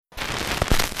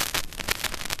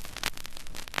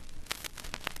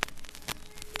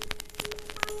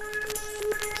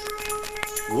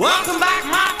Welcome back,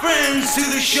 my friends, to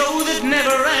the show that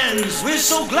never ends. We're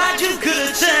so glad you could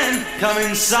attend. Come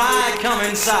inside, come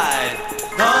inside.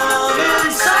 Come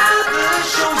inside, the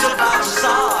show's about to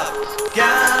start.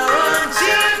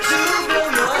 Guaranteed to blow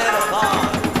your head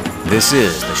apart. This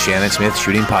is the Shannon Smith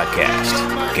Shooting Podcast.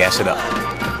 Gas it up.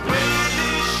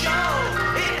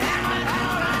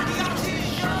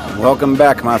 Welcome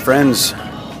back, my friends,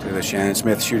 to the Shannon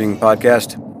Smith Shooting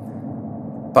Podcast.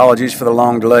 Apologies for the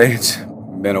long delay. It's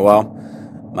been a while.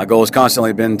 My goal has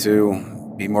constantly been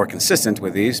to be more consistent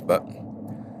with these, but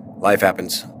life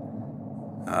happens.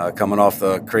 Coming off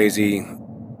the crazy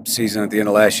season at the end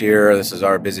of last year, this is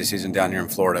our busy season down here in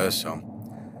Florida,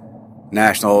 so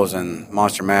Nationals and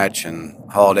Monster Match and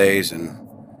holidays and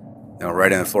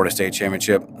right in the Florida State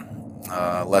Championship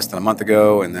less than a month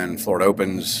ago, and then Florida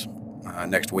Opens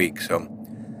next week. So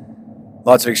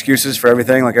lots of excuses for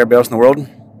everything like everybody else in the world,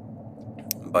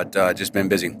 but just been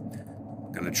busy.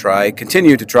 Going to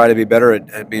continue to try to be better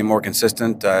at being more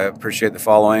consistent. I appreciate the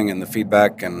following and the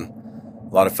feedback, and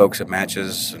a lot of folks at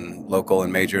matches and local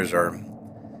and majors are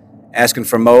asking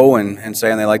for Mo and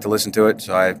saying they like to listen to it,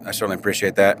 so I certainly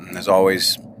appreciate that. And as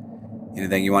always,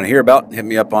 anything you want to hear about, hit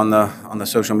me up on the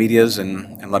social medias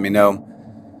and let me know.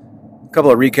 A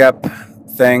couple of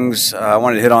recap things. I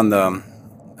wanted to hit on the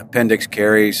appendix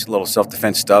carries, little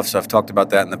self-defense stuff, so I've talked about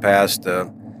that in the past.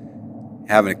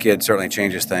 Having a kid certainly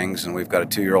changes things, and we've got a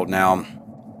 2-year-old now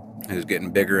who's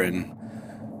getting bigger and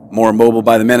more mobile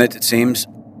by the minute, it seems.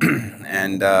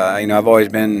 And, I've always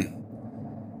been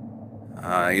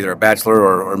either a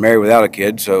bachelor or married without a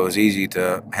kid, so it was easy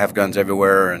to have guns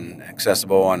everywhere and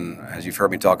accessible. And as you've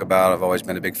heard me talk about, I've always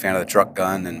been a big fan of the truck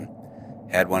gun and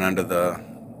had one under the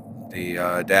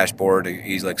dashboard,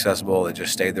 easily accessible. It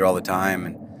just stayed there all the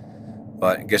time.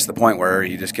 But it gets to the point where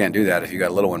you just can't do that if you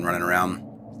got a little one running around.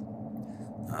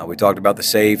 We talked about the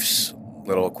safes,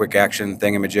 little quick action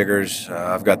thingamajiggers.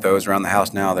 I've got those around the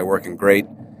house now. They're working great.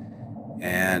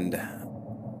 And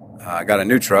I got a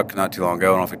new truck not too long ago. I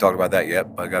don't know if we talked about that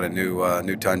yet, but I got a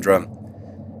new Tundra.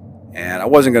 And I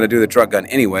wasn't going to do the truck gun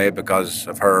anyway because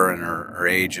of her and her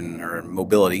age and her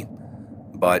mobility.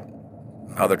 But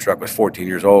my other truck was 14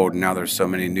 years old, and now there's so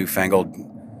many newfangled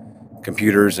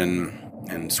computers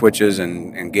and switches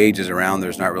and gauges around.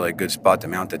 There's not really a good spot to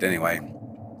mount it anyway.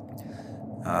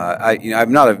 I've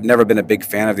never been a big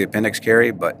fan of the appendix carry,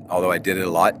 but although I did it a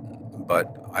lot,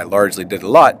 but I largely did it a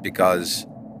lot because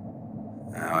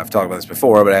I've talked about this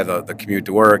before, but I had the commute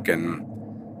to work,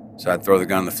 and so I'd throw the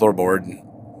gun on the floorboard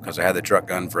because I had the truck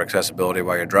gun for accessibility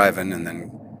while you're driving, and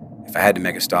then if I had to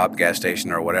make a stop, gas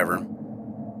station or whatever,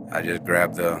 I just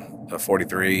grab the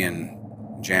 43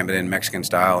 and jam it in Mexican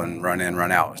style and run in,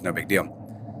 run out. It's no big deal.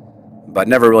 But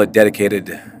never really dedicated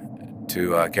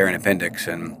to carrying appendix,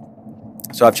 and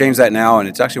so I've changed that now, and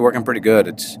it's actually working pretty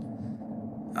good.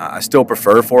 I still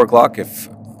prefer 4 o'clock if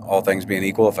all things being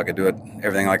equal, if I could do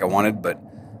everything like I wanted, but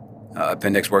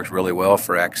appendix works really well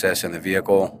for access in the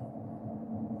vehicle,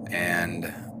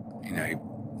 and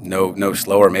no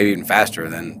slower, maybe even faster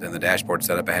than the dashboard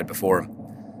setup I had before.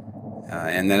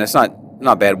 And then it's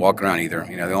not bad walking around either.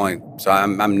 So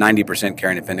I'm 90%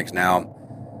 carrying appendix now.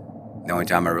 The only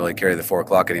time I really carry the 4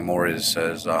 o'clock anymore is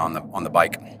on the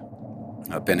bike.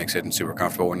 Appendix isn't super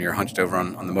comfortable when you're hunched over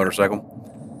on the motorcycle.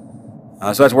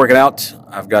 So that's working out.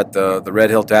 I've got the Red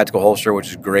Hill Tactical holster, which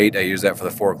is great. I use that for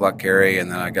the 4 o'clock carry, and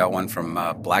then I got one from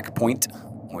Black Point,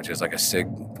 which is like a SIG.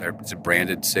 It's a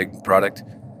branded SIG product,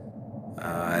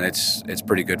 and it's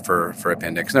pretty good for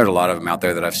appendix. And there's a lot of them out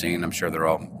there that I've seen. I'm sure they're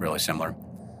all really similar.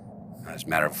 It's a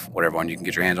matter of whatever one you can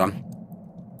get your hands on.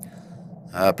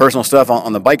 Personal stuff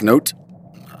on the bike note.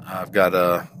 I've got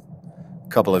a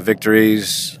couple of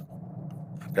victories.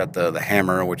 I've got the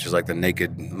Hammer, which is like the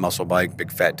naked muscle bike,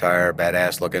 big fat tire,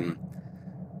 badass looking,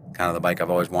 kind of the bike I've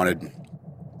always wanted.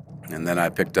 And then I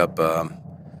picked up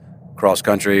Cross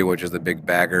Country, which is the big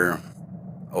bagger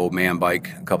old man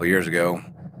bike a couple years ago,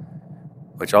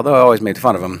 which although I always made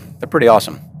fun of them, they're pretty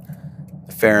awesome.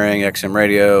 The fairing, XM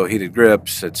radio, heated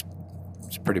grips, it's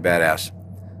pretty badass.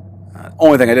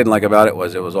 Only thing I didn't like about it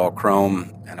was all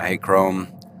chrome, and I hate chrome.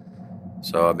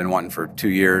 So I've been wanting for 2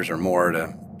 years or more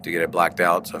to get it blacked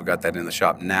out. So I've got that in the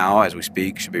shop now as we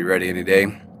speak. Should be ready any day.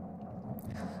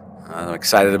 I'm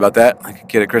excited about that. Like a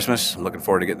kid at Christmas. I'm looking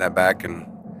forward to getting that back and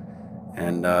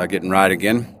getting right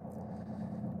again.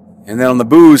 And then on the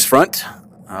booze front,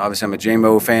 obviously I'm a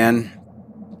JMO fan,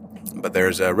 but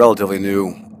there's a relatively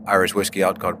new Irish whiskey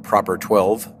out called Proper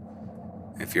 12.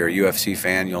 If you're a UFC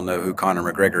fan, you'll know who Conor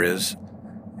McGregor is,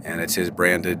 and it's his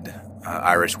branded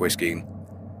Irish whiskey.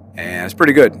 And it's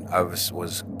pretty good. I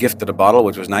was gifted a bottle,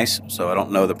 which was nice, so I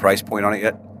don't know the price point on it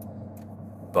yet.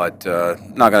 but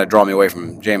not going to draw me away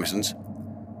from Jameson's.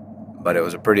 But it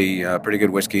was a pretty good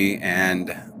whiskey,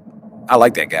 and I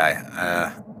like that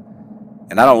guy.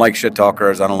 And I don't like shit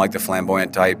talkers. I don't like the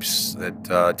flamboyant types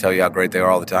that tell you how great they are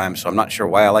all the time. So I'm not sure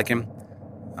why I like him,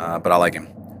 but I like him.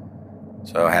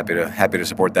 So happy to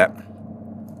support that.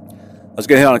 Let's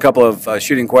get hit on a couple of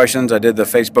shooting questions. I did the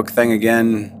Facebook thing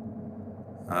again.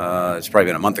 It's probably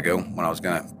been a month ago when I was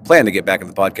going to plan to get back in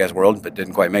the podcast world, but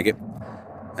didn't quite make it.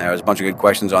 There was a bunch of good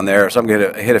questions on there, so I'm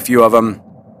going to hit a few of them,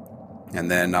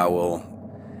 and then I will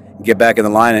get back in the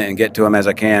line and get to them as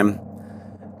I can.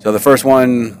 So the first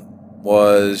one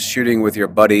was shooting with your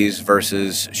buddies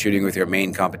versus shooting with your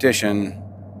main competition,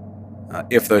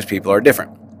 if those people are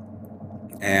different.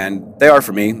 And they are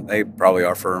for me. They probably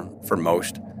are for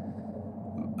most.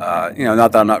 Not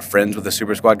that I'm not friends with the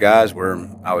Super Squad guys, where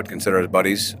I would consider as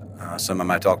buddies. Some of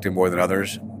them I talk to more than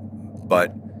others.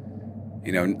 But,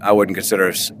 I wouldn't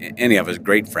consider any of us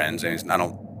great friends. I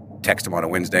don't text them on a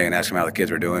Wednesday and ask them how the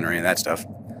kids are doing or any of that stuff.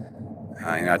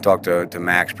 I talk to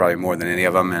Max probably more than any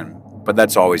of them, but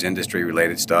that's always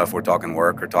industry-related stuff. We're talking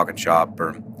work or talking shop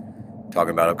or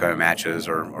talking about upcoming matches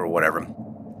or whatever.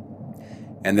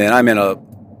 And then I'm in a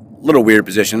little weird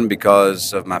position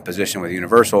because of my position with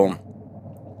Universal.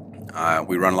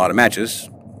 We run a lot of matches,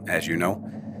 as you know,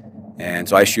 and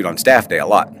so I shoot on staff day a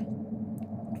lot.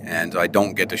 And so I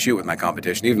don't get to shoot with my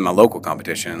competition, even my local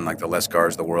competition, like the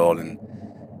Lescars of the world and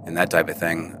that type of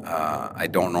thing. I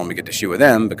don't normally get to shoot with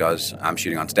them because I'm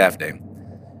shooting on staff day.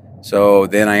 So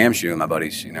then I am shooting with my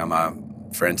buddies, my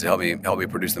friends that help me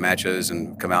produce the matches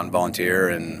and come out and volunteer,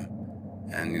 and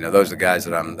those are the guys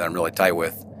that I'm really tight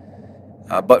with.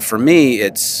 But for me,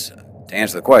 to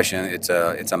answer the question, it's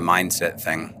a mindset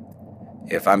thing.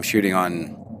 If I'm shooting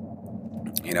on,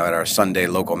 at our Sunday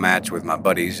local match with my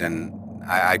buddies, and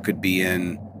I could be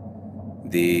in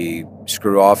the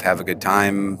screw off, have a good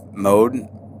time mode,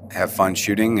 have fun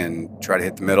shooting, and try to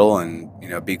hit the middle and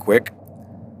be quick.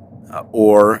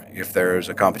 Or if there's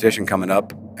a competition coming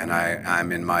up and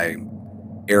I'm in my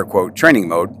air quote training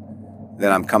mode,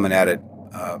 then I'm coming at it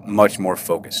much more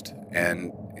focused.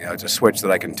 And it's a switch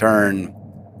that I can turn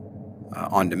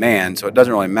on demand. So it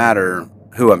doesn't really matter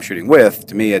who I'm shooting with.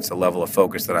 To me, it's the level of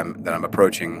focus that I'm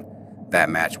approaching that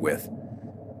match with.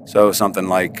 So something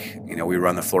like we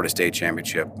run the Florida State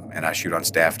Championship and I shoot on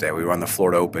staff day. We run the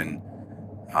Florida Open.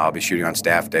 I'll be shooting on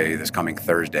staff day this coming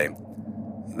Thursday.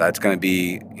 That's going to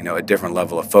be, a different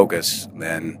level of focus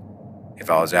than if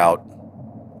I was out,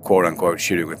 quote unquote,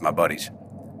 shooting with my buddies.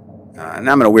 And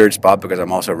I'm in a weird spot because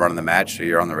I'm also running the match, so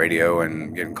you're on the radio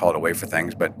and getting called away for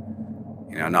things, but,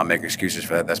 not making excuses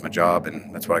for that. That's my job,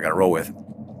 and that's what I got to roll with.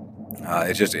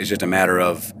 It's just a matter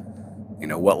of,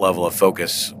 what level of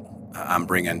focus I'm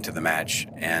bringing to the match,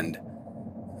 and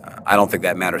I don't think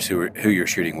that matters who you're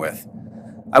shooting with.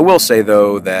 I will say,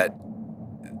 though, that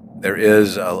there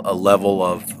is a level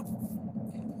of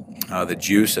the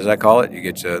juice, as I call it. You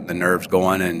get the nerves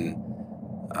going and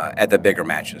at the bigger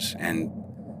matches. And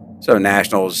so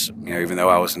nationals, even though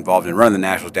I was involved in running the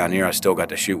nationals down here, I still got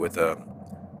to shoot with the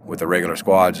regular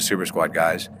squads, the super squad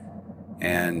guys.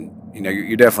 And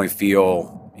you definitely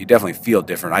feel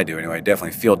different. I do anyway.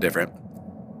 Definitely feel different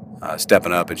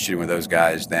stepping up and shooting with those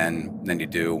guys than you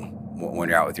do when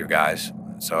you're out with your guys.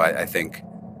 So I think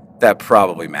that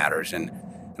probably matters. And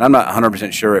I'm not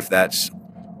 100% sure if that's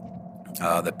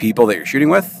the people that you're shooting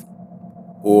with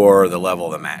or the level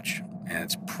of the match. And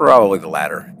it's probably the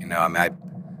latter.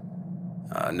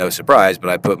 No surprise, but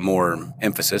I put more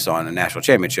emphasis on a national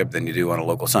championship than you do on a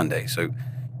local Sunday. So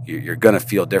you're going to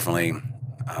feel differently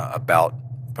about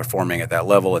performing at that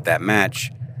level, at that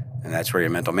match. And that's where your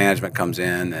mental management comes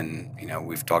in. And,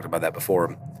 we've talked about that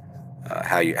before,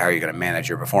 how are you going to manage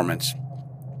your performance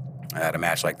at a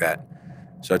match like that.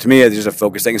 So to me, it's just a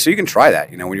focus thing. So you can try that.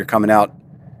 When you're coming out,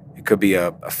 it could be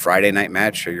a Friday night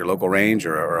match at your local range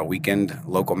or a weekend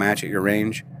local match at your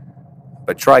range.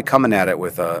 But try coming at it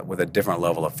with a different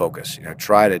level of focus.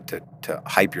 Try to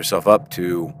hype yourself up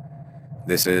to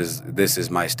this is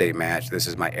my state match, this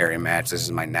is my area match, this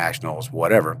is my nationals,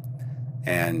 whatever,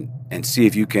 and see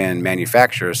if you can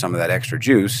manufacture some of that extra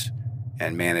juice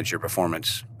and manage your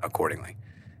performance accordingly.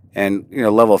 And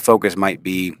level of focus might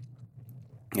be,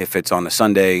 if it's on the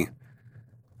Sunday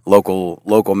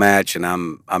local match and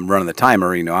I'm running the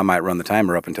timer, I might run the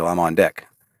timer up until I'm on deck.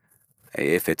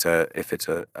 If it's a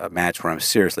match where I'm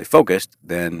seriously focused,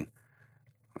 then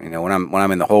when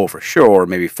I'm in the hole for sure,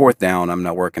 maybe fourth down, I'm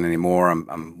not working anymore.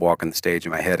 I'm walking the stage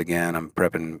in my head again. I'm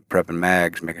prepping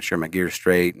mags, making sure my gear's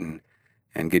straight, and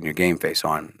getting your game face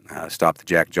on. Stop the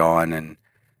jack jawing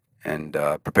and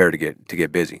prepare to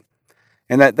get busy.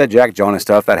 And that Jack Jonas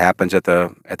stuff, that happens at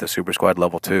the super squad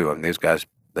level too. I mean,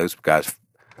 those guys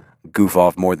goof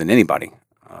off more than anybody,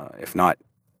 if not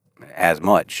as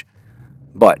much.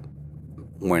 But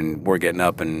when we're getting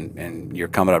up and you're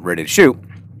coming up ready to shoot,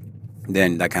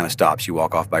 then that kind of stops. You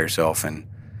walk off by yourself and,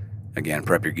 again,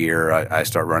 prep your gear. I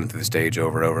start running through the stage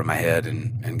over and over in my head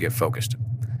and get focused.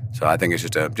 So I think it's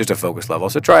just a focus level.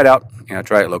 So try it out.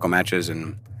 Try it at local matches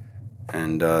and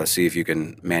see if you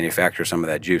can manufacture some of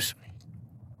that juice.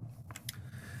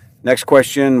 Next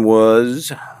question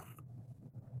was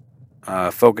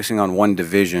focusing on one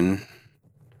division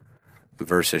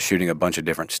versus shooting a bunch of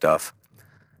different stuff.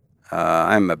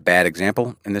 I'm a bad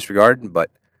example in this regard,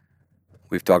 but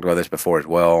we've talked about this before as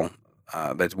well.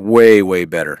 But it's way, way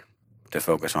better to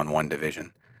focus on one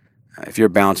division. If you're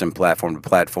bouncing platform to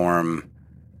platform,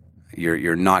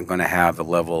 you're not going to have the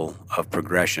level of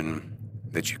progression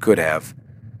that you could have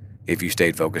if you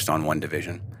stayed focused on one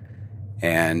division.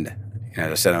 And as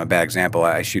I said, I'm a bad example.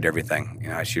 I shoot everything.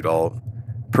 I shoot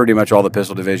pretty much all the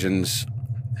pistol divisions,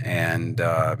 and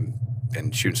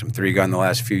been shooting some 3-gun the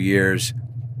last few years.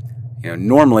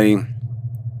 Normally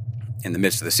in the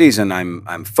midst of the season,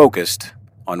 I'm focused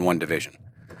on one division,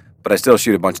 but I still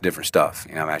shoot a bunch of different stuff.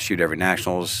 I shoot every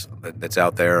nationals that's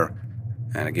out there,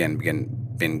 and again,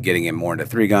 been getting in more into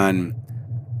 3-gun.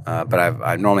 But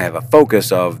I normally have a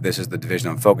focus of this is the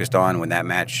division I'm focused on. When that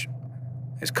match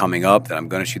is coming up, that I'm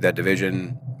going to shoot that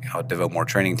division, I'll devote more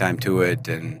training time to it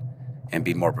and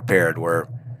be more prepared. Where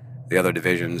the other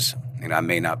divisions, I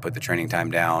may not put the training time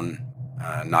down.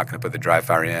 I'm not going to put the dry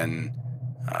fire in.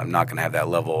 I'm not going to have that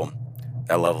level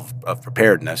of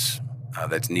preparedness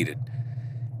that's needed.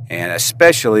 And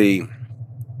especially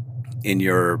in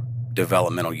your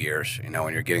developmental years,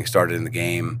 when you're getting started in the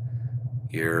game,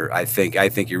 I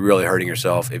think you're really hurting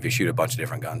yourself if you shoot a bunch of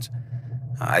different guns.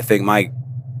 I think my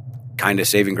kind of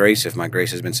saving grace, if my grace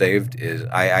has been saved, is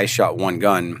I shot one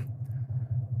gun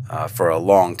for a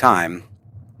long time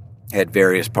at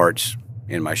various parts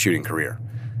in my shooting career.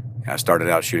 I started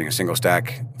out shooting a single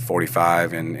stack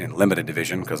 45 in limited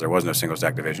division because there was no single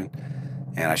stack division,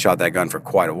 and I shot that gun for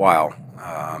quite a while,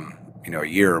 a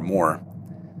year or more.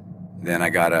 Then I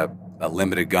got a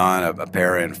limited gun, a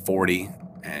para in 40,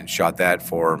 and shot that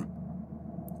for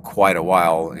quite a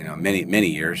while, many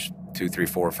years, 2, 3,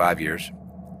 4, 5 years.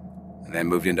 And then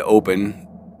moved into open,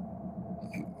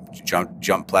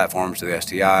 jump platforms to the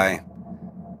STI,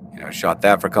 shot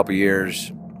that for a couple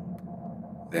years.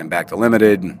 Then back to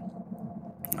limited,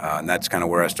 and that's kind of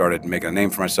where I started making a name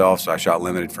for myself. So I shot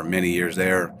limited for many years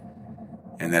there,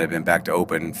 and then I've been back to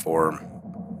open for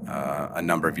a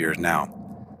number of years now.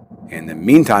 In the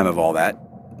meantime of all that,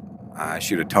 I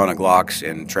shoot a ton of Glocks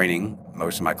in training.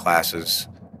 Most of my classes,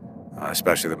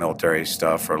 especially the military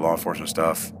stuff or law enforcement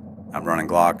stuff, I'm running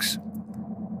Glocks.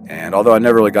 And although I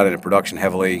never really got into production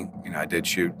heavily, I did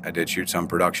shoot some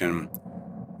production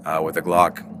with a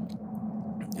Glock.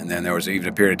 And then there was even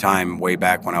a period of time way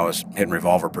back when I was hitting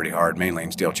revolver pretty hard, mainly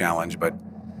in Steel Challenge, but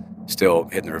still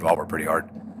hitting the revolver pretty hard.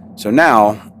 So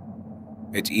now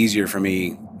it's easier for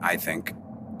me, I think,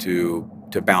 to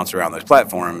bounce around those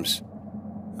platforms.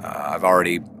 I've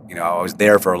already, I was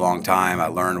there for a long time. I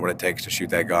learned what it takes to shoot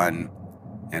that gun,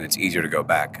 and it's easier to go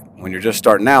back. When you're just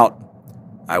starting out,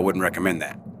 I wouldn't recommend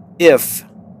that. If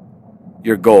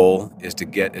your goal is to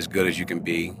get as good as you can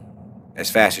be as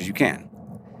fast as you can.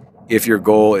 If your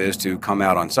goal is to come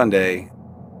out on Sunday,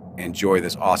 enjoy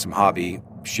this awesome hobby,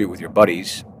 shoot with your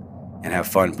buddies, and have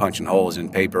fun punching holes in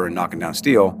paper and knocking down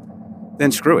steel,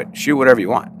 then screw it. Shoot whatever you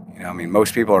want.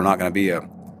 Most people are not going to be a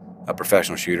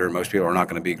professional shooter. Most people are not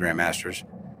going to be grandmasters,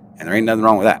 and there ain't nothing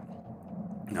wrong with that.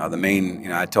 The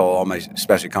main, I tell all my,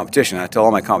 especially competition, I tell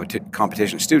all my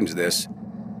competition students this,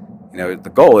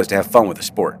 the goal is to have fun with the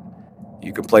sport.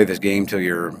 You can play this game till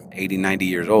you're 80, 90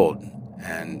 years old,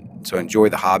 and so enjoy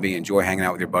the hobby, enjoy hanging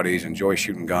out with your buddies, enjoy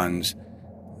shooting guns,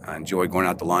 enjoy going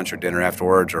out to lunch or dinner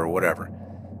afterwards or whatever.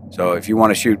 So if you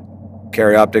want to shoot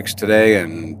carry optics today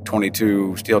and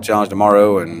 22 Steel Challenge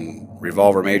tomorrow and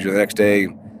revolver major the next day,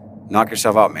 knock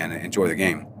yourself out, man, and enjoy the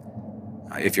game.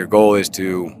 If your goal is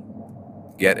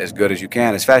to get as good as you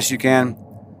can, as fast as you can,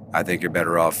 I think you're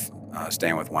better off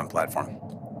staying with one platform.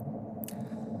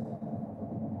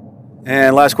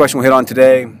 And last question we'll hit on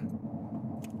today,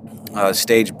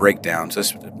 stage breakdowns.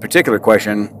 This particular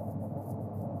question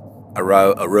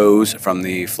arose from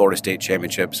the Florida State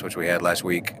Championships, which we had last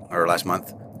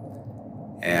month.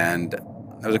 And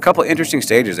there was a couple of interesting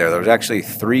stages there. There was actually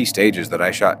 3 stages that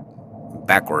I shot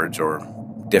backwards or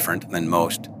different than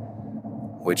most,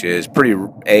 which is pretty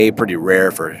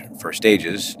rare for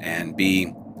stages, and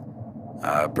B,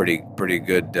 Pretty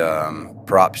good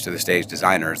props to the stage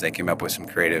designers. They came up with some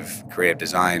creative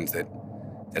designs that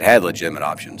had legitimate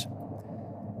options.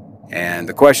 And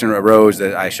the question arose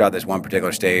that I shot this one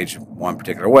particular stage one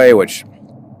particular way, which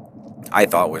I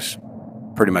thought was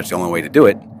pretty much the only way to do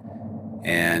it.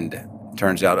 And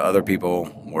turns out other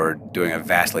people were doing a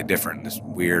vastly different, this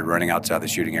weird running outside the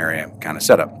shooting area kind of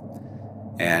setup.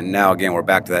 And now again, we're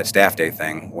back to that staff day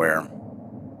thing where,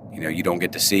 you don't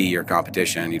get to see your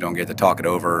competition, you don't get to talk it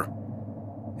over.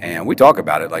 And we talk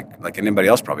about it like anybody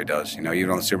else probably does. Even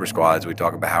on the super squads, we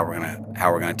talk about how we're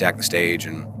gonna attack the stage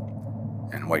and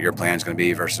what your plan's going to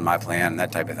be versus my plan and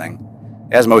that type of thing,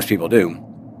 as most people do.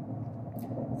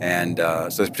 And so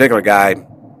this particular guy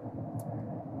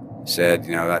said,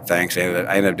 thanks. I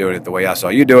ended up doing it the way I saw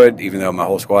you do it, even though my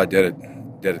whole squad did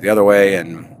it the other way,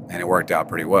 and it worked out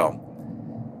pretty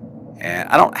well. And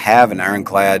I don't have an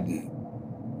ironclad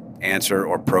answer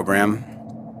or program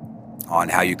on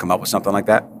how you come up with something like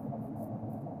that.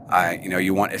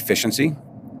 You want efficiency,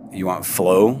 you want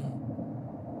flow.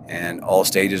 And all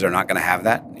stages are not going to have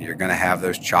that. You're going to have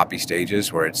those choppy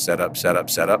stages where it's set up.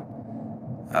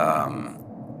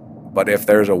 But if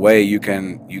there's a way you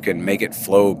can make it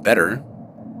flow better,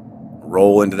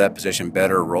 roll into that position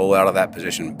better, roll out of that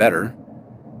position better,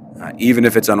 even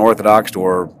if it's unorthodox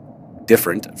or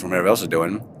different from what everybody else is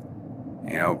doing,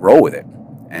 roll with it.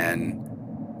 And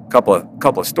a couple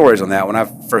of stories on that. When I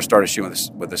first started shooting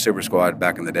with the Super Squad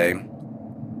back in the day,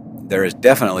 there is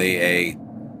definitely a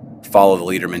follow the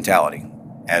leader mentality,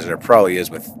 as there probably is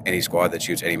with any squad that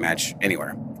shoots any match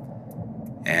anywhere.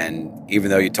 And even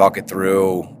though you talk it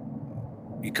through,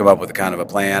 you come up with a kind of a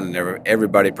plan, and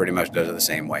everybody pretty much does it the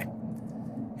same way.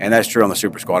 And that's true on the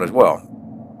super squad as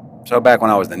well. So back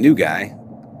when I was the new guy,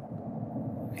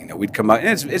 we'd come out,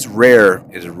 and it's rare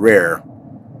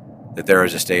that there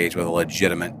is a stage with a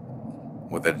legitimate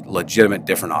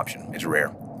different option. It's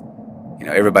rare.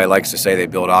 Everybody likes to say they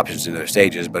build options into their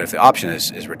stages, but if the option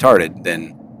is retarded,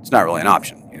 then it's not really an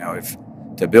option. If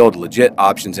to build legit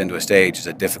options into a stage is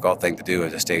a difficult thing to do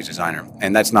as a stage designer.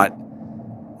 And that's not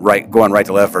going right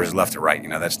to left versus left to right.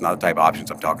 That's not the type of options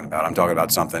I'm talking about. I'm talking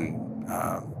about something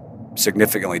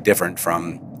significantly different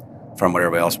from what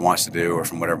everybody else wants to do or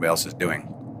from what everybody else is doing.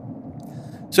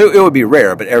 So it would be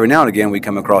rare, but every now and again we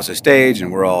come across a stage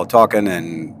and we're all talking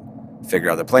and figure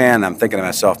out the plan. I'm thinking to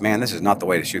myself, man, this is not the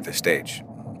way to shoot this stage.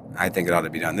 I think it ought to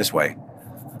be done this way.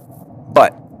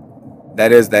 But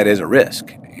that is a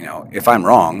risk. If I'm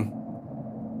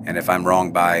wrong, and if I'm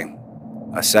wrong by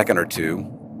a second or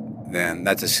two, then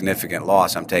that's a significant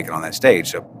loss I'm taking on that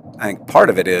stage. So I think part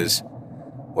of it is,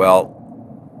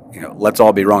 let's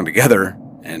all be wrong together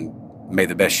and may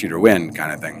the best shooter win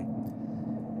kind of thing.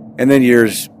 And then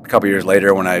a couple years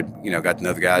later, when I got to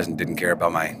know the guys and didn't care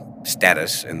about my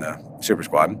status in the super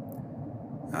squad,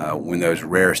 when those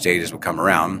rare stages would come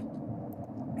around,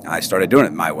 I started doing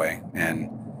it my way. And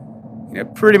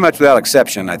pretty much without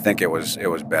exception, I think it was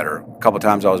better. A couple of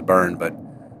times I was burned, but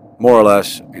more or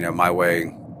less, my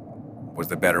way was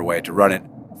the better way to run it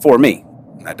for me.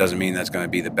 And that doesn't mean that's going to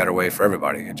be the better way for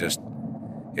everybody.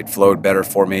 It flowed better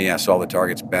for me. I saw the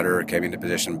targets better, came into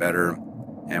position better,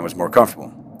 and was more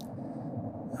comfortable.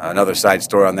 Another side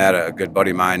story on that, a good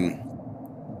buddy of mine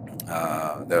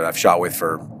that I've shot with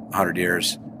for 100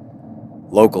 years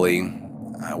locally,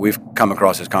 we've come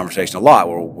across this conversation a lot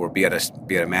where we'll be at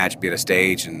a match, be at a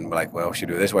stage, and we're like, well, should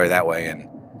we do it this way or that way? And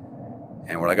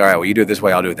we're like, all right, well, you do it this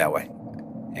way, I'll do it that way.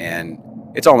 And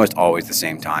it's almost always the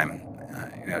same time,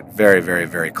 very, very,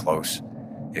 very close.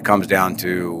 It comes down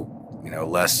to,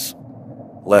 less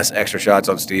extra shots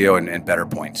on steel and better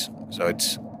points. So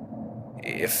it's,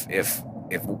 if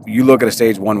you look at a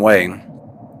stage one way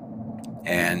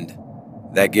and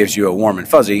that gives you a warm and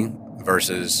fuzzy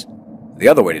versus the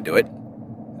other way to do it,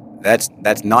 that's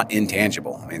not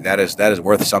intangible. I mean, that is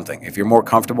worth something. If you're more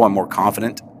comfortable and more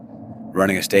confident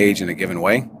running a stage in a given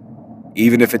way,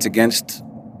 even if it's against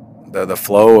the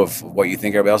flow of what you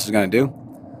think everybody else is going to do,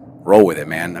 roll with it,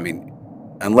 man. I mean,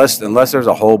 unless there's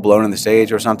a hole blown in the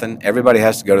stage or something, everybody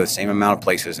has to go to the same amount of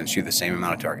places and shoot the same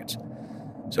amount of targets.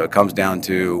 So it comes down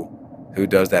to who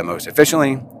does that most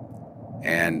efficiently,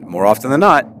 and more often than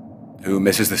not, who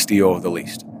misses the steel the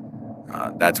least.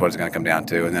 That's what it's going to come down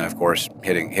to. And then, of course,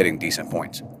 hitting decent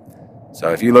points.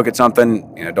 So if you look at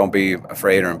something, don't be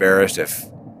afraid or embarrassed.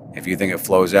 If you think it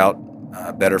flows out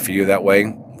better for you that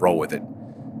way, roll with it.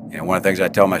 One of the things I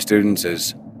tell my students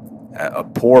is a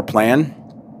poor plan,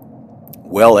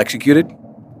 well executed,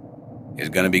 is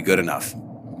going to be good enough.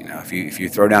 If you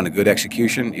throw down a good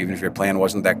execution, even if your plan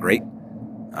wasn't that great,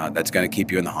 that's going to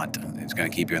keep you in the hunt. It's going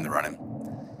to keep you in the running.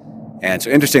 And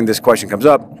so interesting, this question comes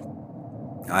up.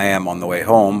 I am on the way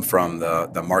home from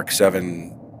the Mark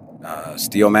 7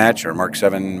 steel match or Mark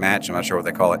 7 match. I'm not sure what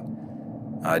they call it.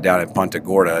 Down in Punta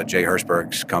Gorda. Jay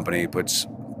Hirschberg's company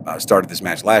started this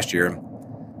match last year.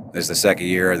 This is the second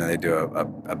year, and then they do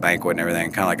a banquet and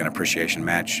everything, kind of like an appreciation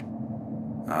match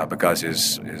because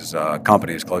his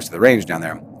company is close to the range down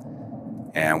there.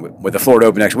 And with the Florida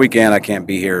Open next weekend, I can't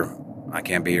be here. I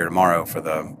can't be here tomorrow for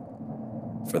the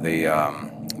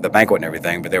banquet and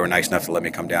everything. But they were nice enough to let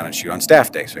me come down and shoot on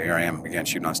staff day. So here I am again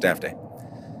shooting on staff day.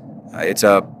 It's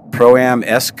a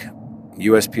Pro-Am-esque,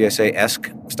 USPSA-esque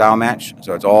style match.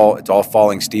 So it's all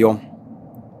falling steel,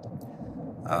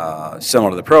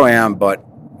 similar to the Pro-Am, but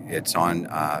it's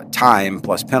on time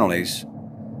plus penalties.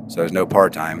 So there's no par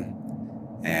time,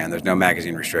 and there's no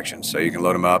magazine restrictions. So you can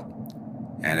load them up,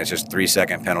 and it's just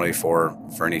 3-second penalty for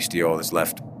any steel that's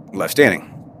left standing.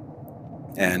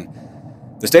 And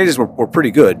the stages were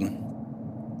pretty good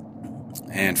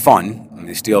and fun. I mean,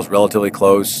 the steel's relatively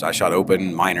close. I shot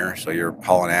open, minor, so you're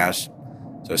hauling ass.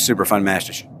 So it's a super fun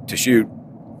match to shoot.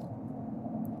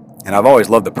 And I've always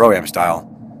loved the Pro-Am style.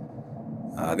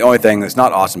 The only thing that's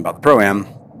not awesome about the Pro-Am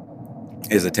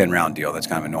is the 10-round deal. That's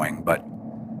kind of annoying, but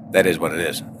that is what it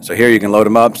is. So here you can load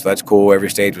them up, so that's cool. Every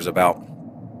stage was about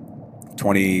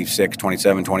 26,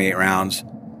 27, 28 rounds.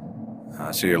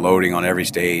 So you're loading on every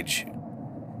stage.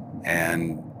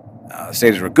 And the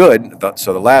stages were good.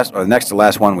 So the next to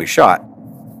last one we shot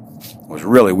was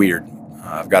really weird.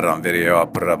 I've got it on video. I'll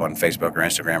put it up on Facebook or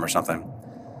Instagram or something.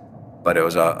 But it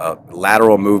was a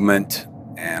lateral movement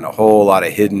and a whole lot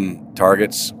of hidden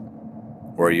targets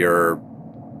where you're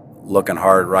looking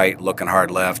hard right, looking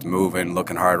hard left, moving,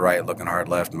 looking hard right, looking hard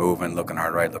left, moving, looking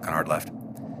hard right, looking hard left.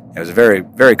 It was a very,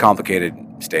 very complicated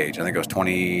stage. I think it was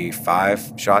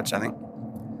 25 shots, I think.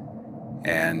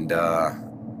 And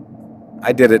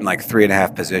I did it in like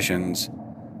 3.5 positions.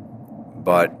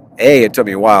 But it took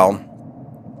me a while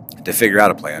to figure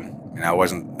out a plan. There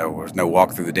was no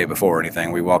walkthrough the day before or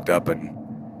anything. We walked up and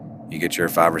you get your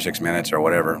 5 or 6 minutes or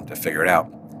whatever to figure it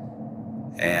out.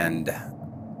 And,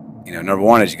 number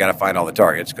one is you got to find all the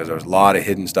targets because there's a lot of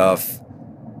hidden stuff.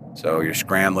 So you're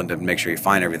scrambling to make sure you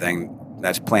find everything.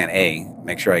 That's plan A.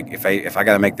 Make sure if I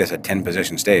got to make this a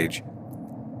 10-position stage,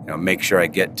 make sure I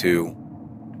get to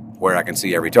where I can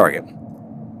see every target.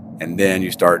 And then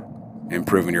you start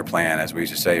improving your plan. As we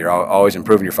used to say, you're always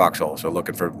improving your foxhole. So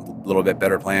looking for a little bit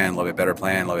better plan, a little bit better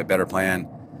plan, a little bit better plan.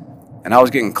 And I was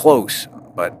getting close,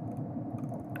 but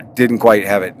I didn't quite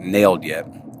have it nailed yet.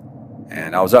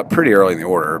 And I was up pretty early in the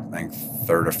order, I think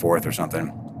 3rd or 4th or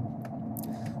something.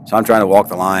 So I'm trying to walk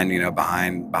the line,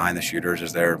 behind the shooters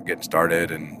as they're getting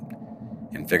started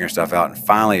and figuring stuff out. And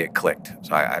finally it clicked.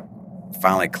 So I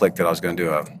finally clicked that I was going to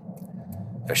do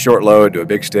a short load, do a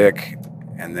big stick,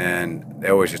 and then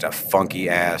there was just a funky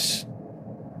ass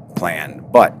plan.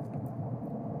 But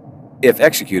if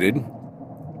executed,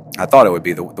 I thought it would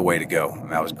be the way to go.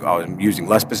 I was using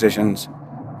less positions.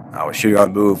 I was shooting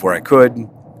on the move where I could,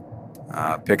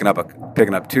 picking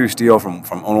up 2 steel from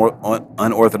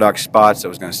unorthodox spots that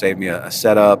was going to save me a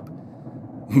setup.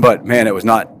 But man, it was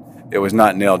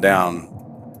not nailed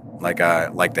down like I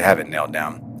like to have it nailed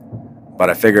down.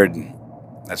 But I figured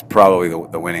that's probably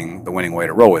the winning way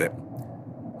to roll with it.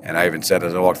 And I even said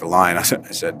as I walked the line, I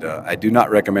said, I do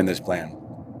not recommend this plan.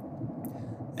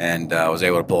 And I was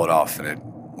able to pull it off, and it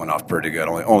went off pretty good.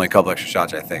 Only a couple extra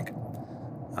shots, I think.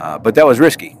 But that was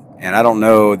risky. And I don't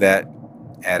know that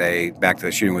back to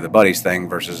the shooting with the buddies thing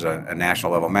versus a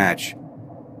national level match,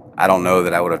 I don't know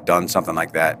that I would have done something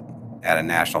like that at a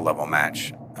national level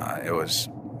match. It was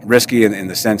risky in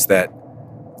the sense that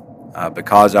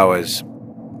because I was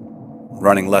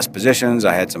running less positions,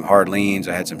 I had some hard leans,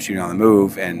 I had some shooting on the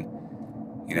move, and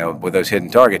with those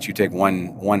hidden targets, you take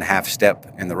one half step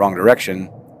in the wrong direction,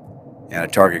 and a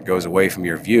target goes away from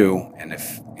your view, and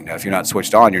if you're not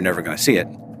switched on, you're never going to see it,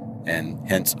 and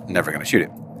hence never going to shoot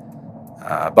it.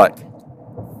 But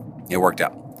it worked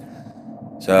out.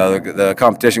 So the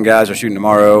competition guys are shooting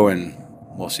tomorrow, and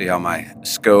we'll see how my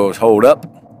SCOs hold up.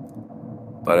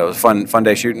 But it was a fun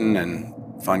day shooting and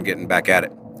fun getting back at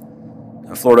it.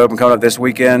 Florida Open coming up this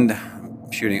weekend.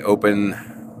 Shooting open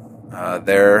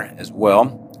there as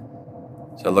well.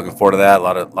 So looking forward to that. A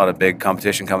lot of big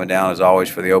competition coming down as always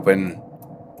for the Open,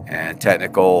 and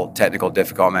technical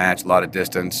difficult match. A lot of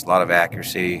distance, a lot of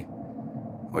accuracy,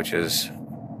 which is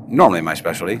normally my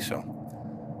specialty. So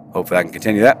hopefully I can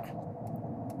continue that.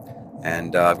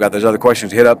 And I've got those other questions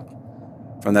to hit up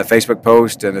from that Facebook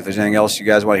post. And if there's anything else you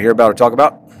guys want to hear about or talk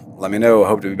about, let me know. I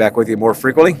hope to be back with you more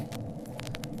frequently.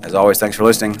 As always, thanks for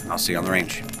listening. I'll see you on the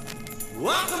range.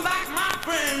 Welcome back, my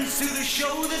friends, friends to the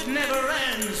show that never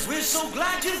ends. We're so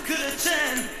glad you could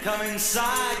attend. Come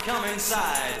inside, come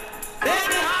inside. There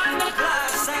behind the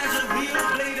glass stands a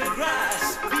real